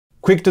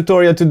Quick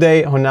tutorial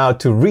today on how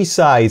to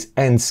resize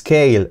and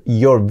scale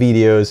your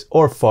videos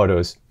or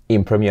photos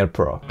in Premiere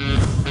Pro.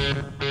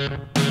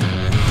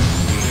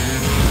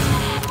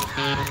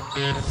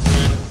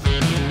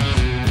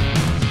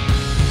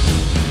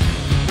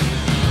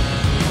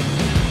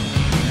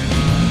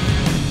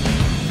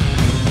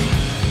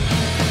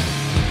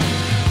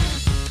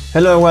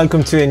 Hello and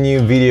welcome to a new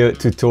video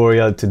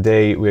tutorial.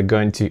 Today we're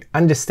going to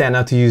understand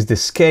how to use the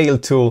scale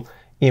tool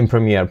in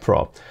Premiere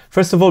Pro.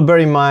 First of all, bear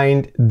in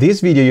mind,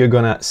 this video you're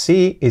gonna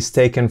see is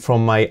taken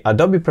from my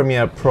Adobe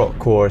Premiere Pro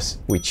course,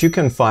 which you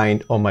can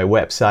find on my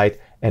website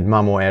at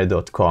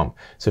mamoair.com.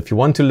 So if you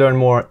want to learn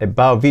more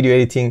about video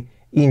editing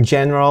in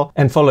general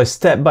and follow a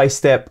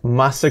step-by-step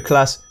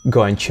masterclass,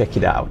 go and check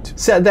it out.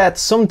 Said that,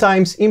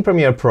 sometimes in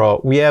Premiere Pro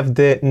we have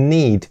the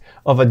need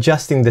of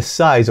adjusting the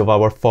size of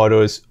our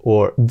photos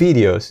or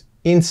videos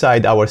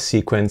inside our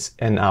sequence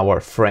and our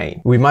frame.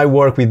 We might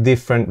work with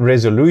different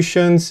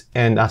resolutions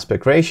and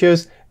aspect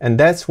ratios, and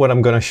that's what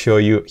I'm gonna show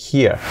you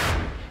here.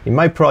 In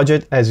my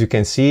project, as you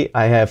can see,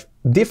 I have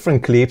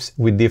different clips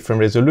with different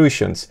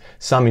resolutions,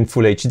 some in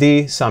Full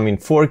HD, some in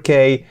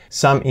 4K,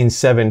 some in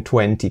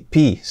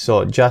 720p,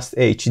 so just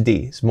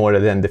HD,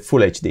 smaller than the Full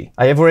HD.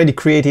 I have already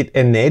created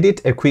an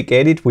edit, a quick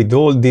edit with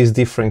all these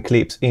different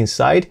clips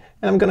inside,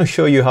 and I'm gonna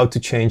show you how to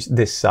change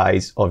the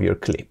size of your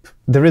clip.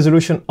 The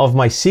resolution of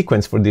my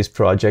sequence for this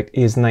project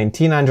is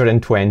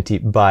 1920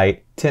 by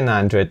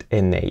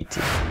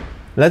 1080.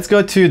 Let's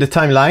go to the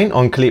timeline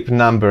on clip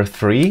number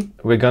 3.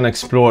 We're gonna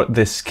explore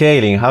the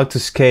scaling, how to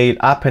scale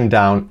up and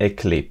down a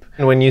clip.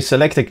 And when you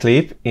select a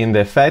clip, in the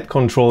effect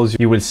controls,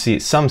 you will see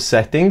some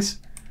settings.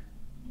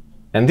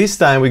 And this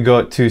time we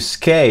go to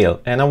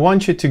scale. And I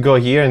want you to go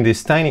here in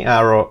this tiny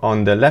arrow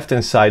on the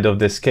left-hand side of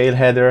the scale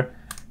header,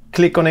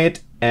 click on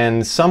it,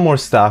 and some more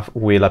stuff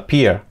will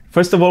appear.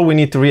 First of all, we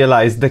need to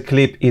realize the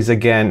clip is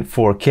again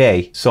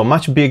 4K, so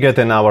much bigger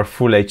than our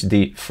Full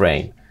HD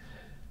frame.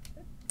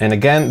 And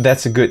again,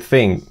 that's a good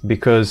thing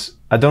because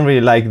I don't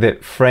really like the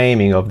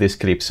framing of this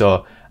clip,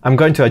 so I'm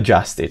going to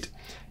adjust it.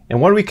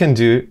 And what we can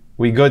do,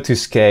 we go to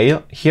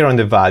scale here on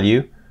the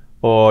value,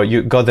 or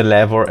you got the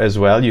lever as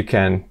well. You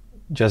can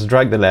just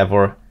drag the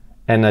lever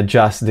and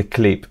adjust the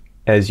clip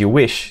as you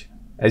wish.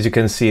 As you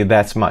can see,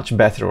 that's much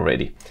better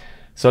already.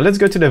 So let's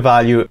go to the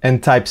value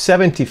and type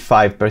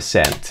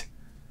 75%.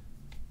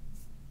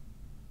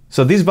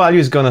 So this value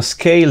is gonna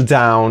scale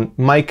down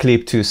my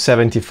clip to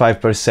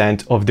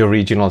 75% of the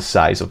original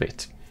size of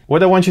it.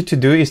 What I want you to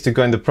do is to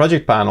go in the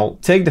project panel,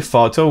 take the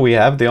photo we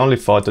have, the only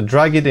photo,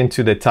 drag it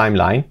into the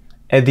timeline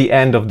at the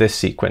end of the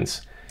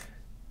sequence.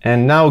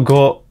 And now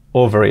go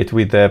over it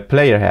with the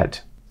player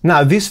head.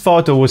 Now this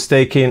photo was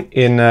taken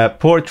in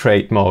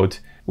portrait mode,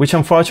 which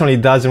unfortunately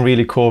doesn't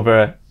really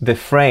cover the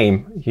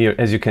frame. Here,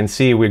 as you can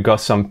see, we've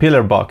got some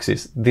pillar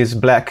boxes. These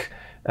black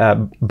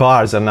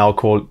bars are now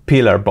called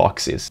pillar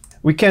boxes.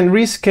 We can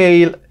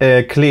rescale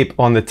a clip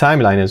on the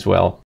timeline as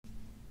well.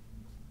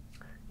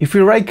 If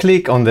we right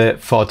click on the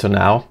photo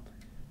now,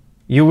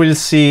 you will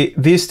see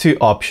these two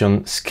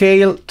options,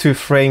 scale to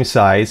frame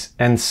size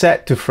and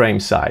set to frame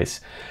size.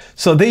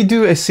 So they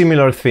do a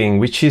similar thing,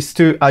 which is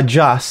to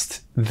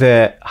adjust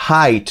the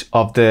height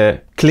of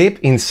the clip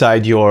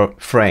inside your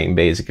frame,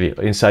 basically,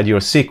 inside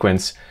your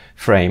sequence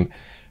frame.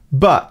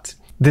 But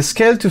the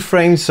scale to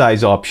frame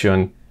size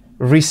option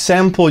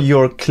resample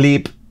your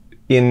clip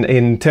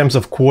in terms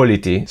of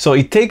quality. So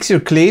it takes your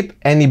clip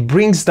and it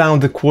brings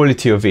down the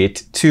quality of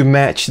it to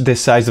match the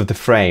size of the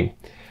frame.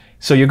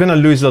 So you're gonna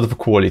lose a lot of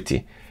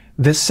quality.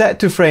 The set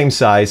to frame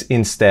size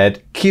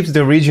instead keeps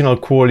the original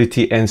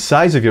quality and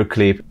size of your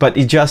clip, but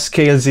it just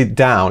scales it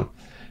down.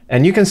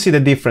 And you can see the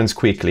difference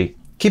quickly.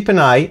 Keep an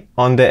eye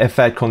on the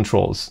effect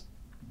controls,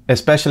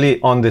 especially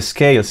on the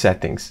scale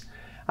settings.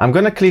 I'm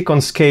gonna click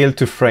on scale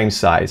to frame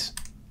size.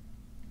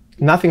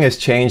 Nothing has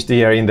changed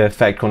here in the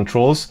effect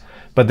controls,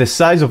 but the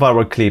size of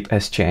our clip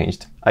has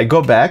changed. I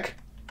go back,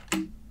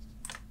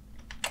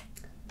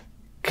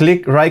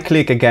 right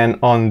click again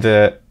on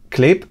the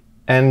clip,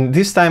 and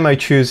this time I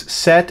choose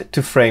set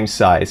to frame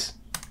size.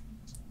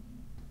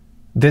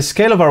 The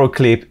scale of our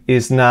clip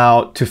is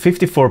now to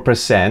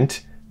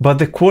 54%, but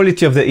the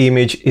quality of the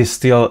image is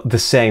still the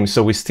same.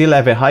 So we still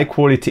have a high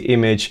quality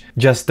image,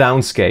 just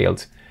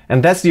downscaled.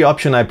 And that's the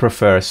option I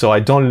prefer, so I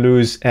don't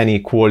lose any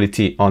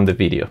quality on the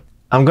video.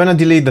 I'm gonna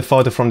delete the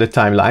photo from the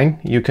timeline.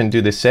 You can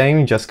do the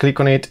same, just click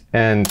on it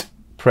and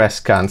press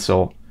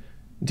cancel,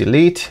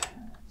 delete.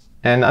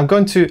 And I'm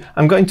going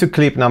to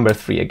clip number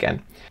 3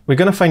 again. We're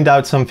gonna find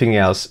out something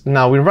else.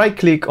 Now we right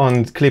click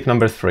on clip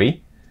number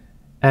 3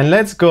 and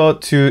let's go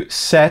to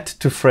set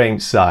to frame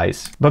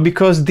size. But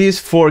because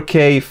this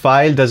 4K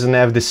file doesn't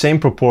have the same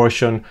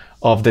proportion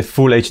of the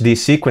Full HD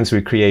sequence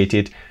we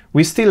created,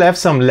 we still have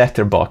some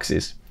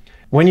letterboxes.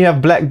 When you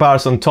have black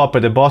bars on top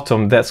at the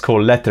bottom, that's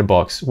called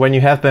letterbox. When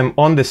you have them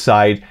on the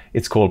side,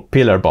 it's called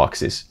pillar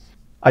boxes.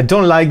 I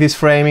don't like this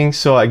framing,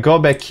 so I go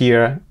back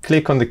here,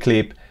 click on the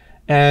clip,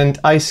 and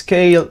I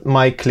scale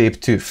my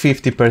clip to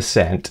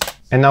 50%.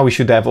 And now we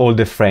should have all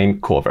the frame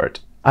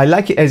covered. I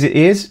like it as it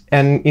is,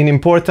 and an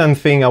important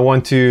thing I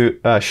want to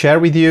share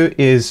with you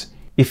is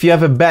if you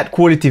have a bad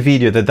quality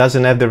video that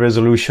doesn't have the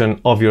resolution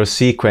of your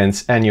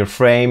sequence and your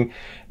frame,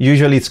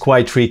 usually it's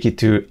quite tricky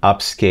to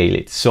upscale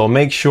it. So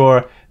make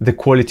sure the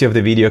quality of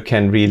the video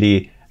can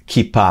really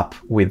keep up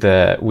with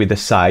the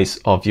size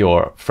of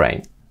your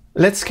frame.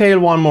 Let's scale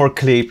one more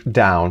clip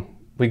down.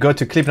 We go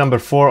to clip number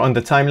 4 on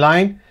the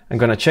timeline. I'm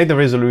gonna check the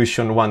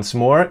resolution once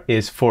more,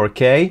 is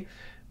 4K,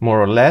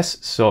 more or less,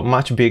 so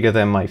much bigger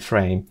than my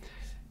frame.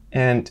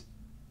 And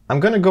I'm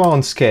gonna go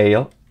on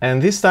scale,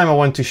 and this time I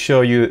want to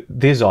show you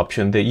this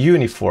option, the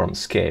uniform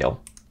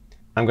scale.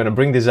 I'm gonna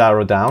bring this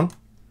arrow down,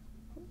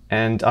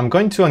 and I'm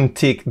going to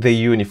untick the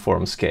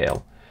uniform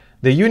scale.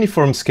 The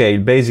uniform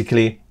scale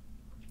basically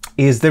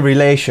is the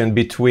relation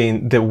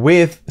between the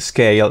width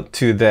scale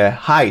to the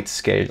height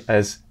scale,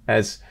 as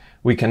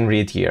we can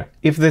read here.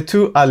 If the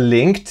two are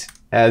linked,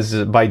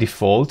 as by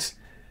default,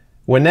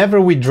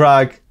 whenever we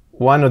drag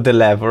one of the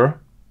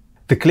lever,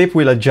 the clip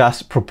will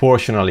adjust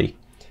proportionally.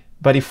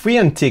 But if we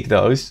untick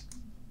those,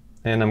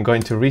 and I'm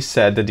going to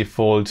reset the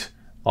default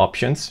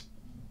options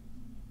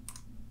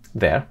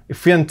there.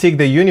 If we untick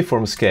the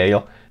uniform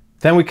scale,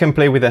 then we can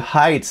play with the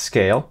height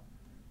scale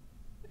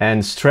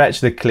and stretch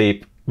the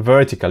clip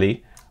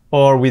vertically,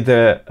 or with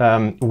the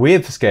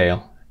width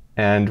scale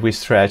and we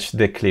stretch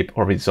the clip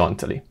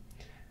horizontally.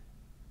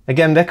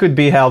 Again, that could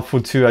be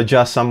helpful to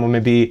adjust some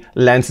maybe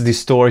lens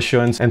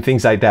distortions and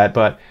things like that,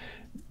 but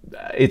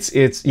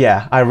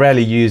yeah, I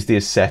rarely use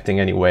this setting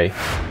anyway.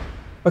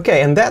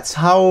 Okay, and that's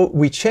how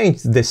we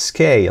change the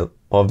scale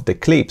of the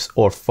clips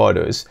or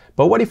photos.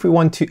 But what if we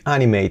want to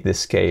animate the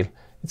scale?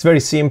 It's very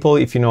simple.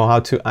 If you know how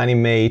to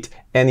animate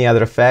any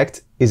other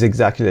effect, is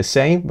exactly the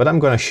same, but I'm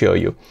gonna show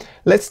you.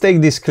 Let's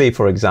take this clip,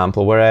 for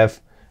example, where I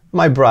have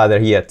my brother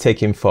here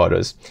taking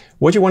photos.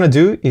 What you wanna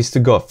do is to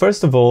go,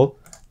 first of all,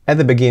 at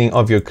the beginning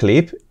of your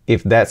clip,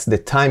 if that's the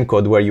time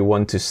code where you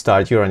want to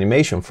start your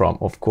animation from,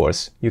 of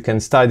course. You can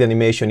start the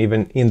animation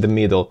even in the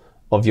middle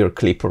of your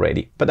clip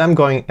already, but I'm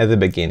going at the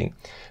beginning.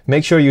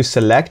 Make sure you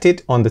select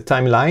it on the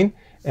timeline,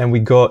 and we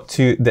go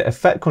to the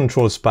effect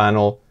controls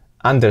panel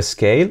under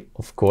scale,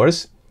 of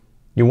course.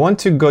 You want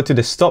to go to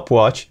the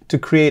stopwatch to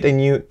create a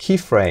new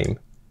keyframe,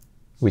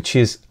 which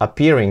is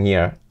appearing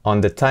here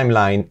on the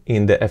timeline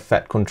in the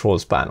effect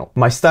controls panel.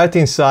 My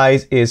starting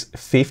size is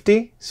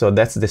 50, so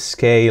that's the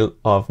scale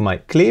of my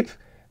clip.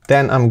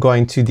 Then I'm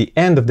going to the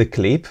end of the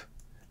clip.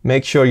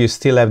 Make sure you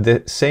still have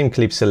the same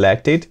clip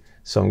selected.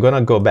 So I'm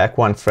gonna go back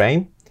one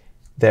frame,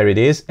 there it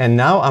is. And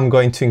now I'm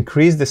going to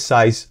increase the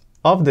size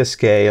of the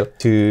scale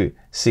to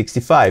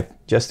 65,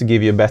 just to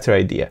give you a better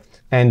idea.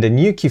 And the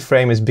new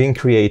keyframe is being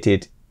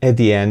created at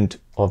the end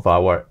of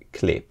our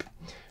clip.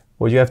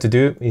 What you have to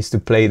do is to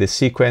play the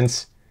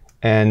sequence,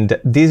 and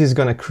this is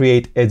gonna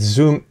create a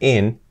zoom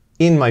in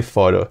my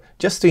photo,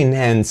 just to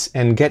enhance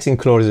and getting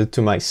closer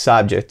to my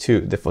subject,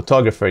 to the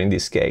photographer in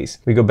this case.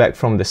 We go back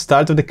from the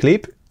start of the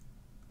clip,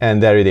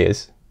 and there it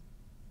is.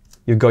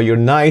 You got your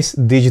nice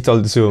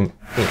digital zoom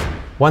in.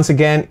 Once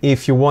again,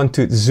 if you want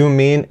to zoom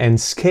in and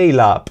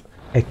scale up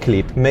a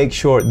clip, make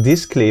sure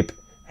this clip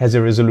has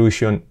a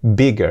resolution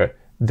bigger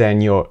than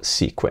your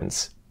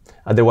sequence.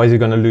 Otherwise, you're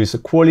gonna lose the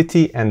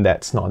quality, and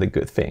that's not a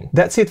good thing.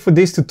 That's it for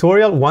this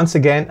tutorial. Once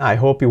again, I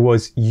hope it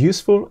was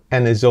useful,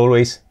 and as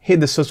always,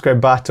 hit the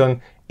subscribe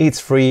button. It's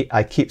free,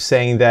 I keep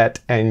saying that,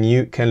 and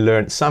you can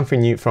learn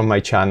something new from my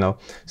channel.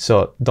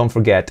 So don't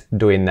forget,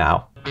 do it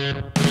now.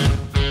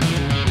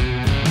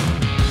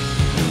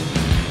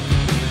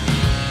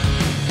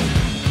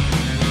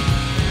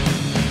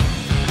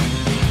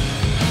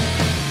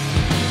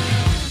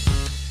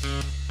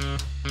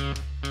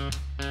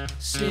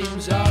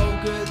 Seems all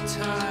good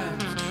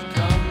times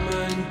come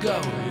and go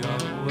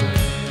your way.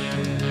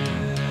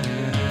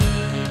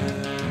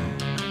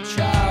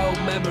 Child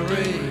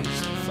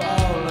memories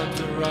fall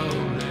under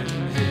rolling.